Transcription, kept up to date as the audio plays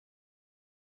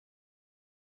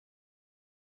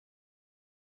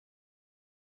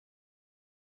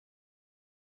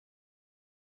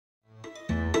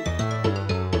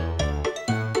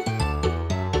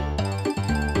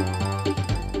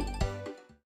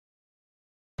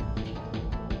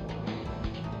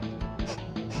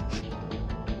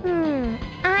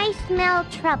smell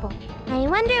trouble. I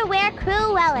wonder where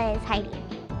Cruella is hiding.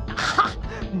 Ha!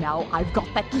 Now I've got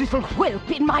that little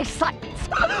whelp in my sights.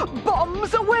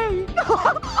 Bombs away!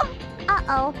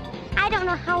 Uh-oh. I don't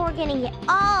know how we're gonna get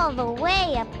all the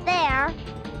way up there.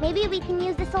 Maybe we can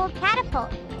use this old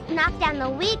catapult to knock down the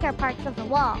weaker parts of the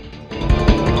wall.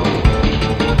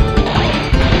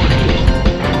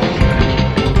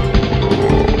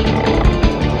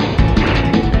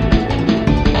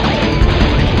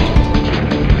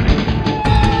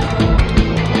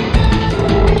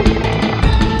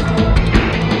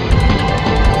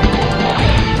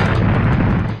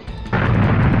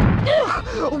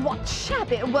 What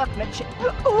shabby workmanship!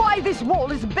 Why, this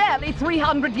wall is barely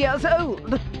 300 years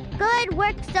old! Good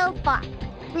work so far.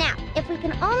 Now, if we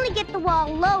can only get the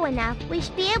wall low enough, we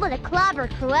should be able to clobber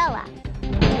Cruella.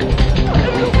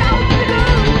 Look out below!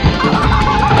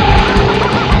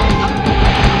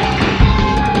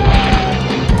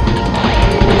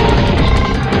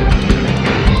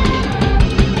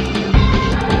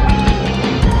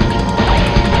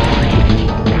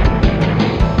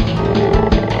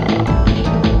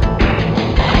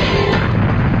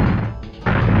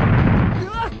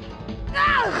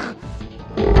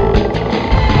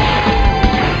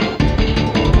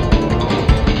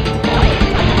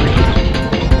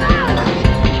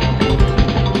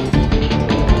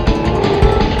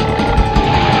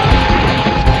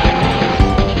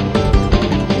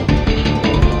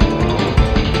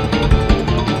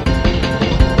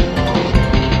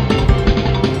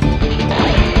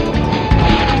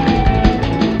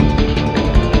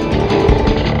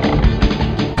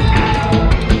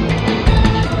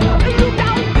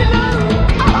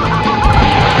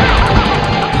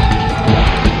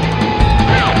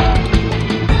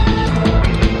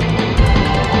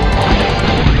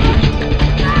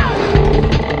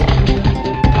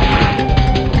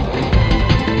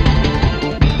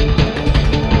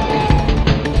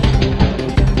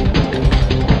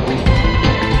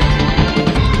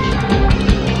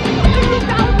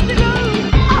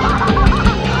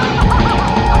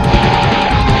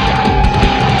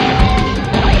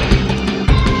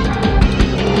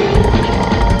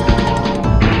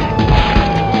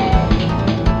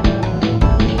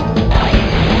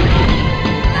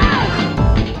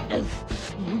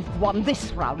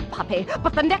 This round, puppy,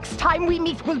 but the next time we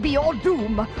meet will be your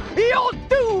doom. Your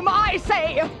doom, I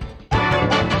say!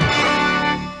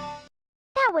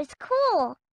 That was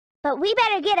cool. But we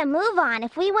better get a move on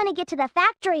if we want to get to the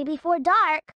factory before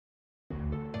dark.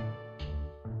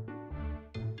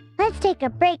 Let's take a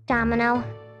break, Domino.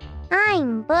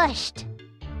 I'm bushed.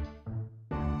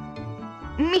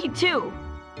 Me too.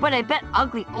 But I bet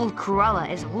ugly old Cruella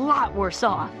is a lot worse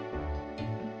off.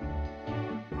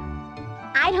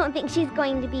 I don't think she's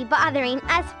going to be bothering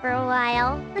us for a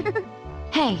while.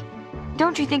 Hey,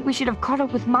 don't you think we should have caught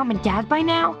up with Mom and Dad by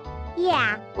now?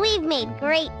 Yeah, we've made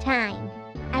great time.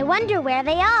 I wonder where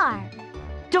they are.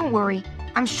 Don't worry,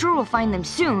 I'm sure we'll find them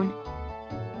soon.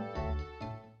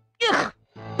 Ugh,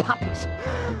 puppies.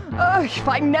 If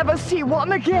I never see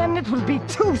one again, it will be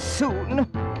too soon.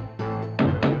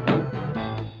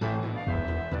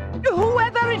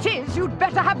 Whoever it is, you'd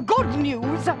better have good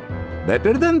news.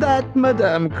 Better than that,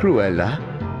 Madame Cruella.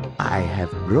 I have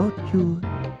brought you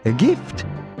a gift.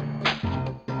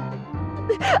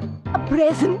 A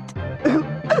present?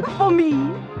 For me?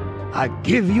 I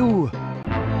give you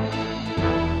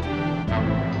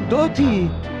Dottie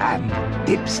and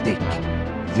Dipstick,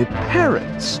 the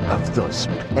parents of those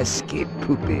pesky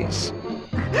puppies.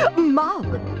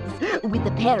 Marvelous. With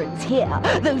the parents here,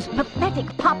 those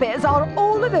pathetic puppies are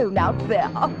all alone out there.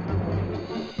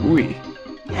 Oui.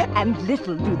 And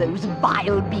little do those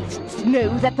vile beasts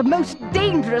know that the most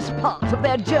dangerous part of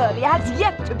their journey has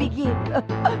yet to begin.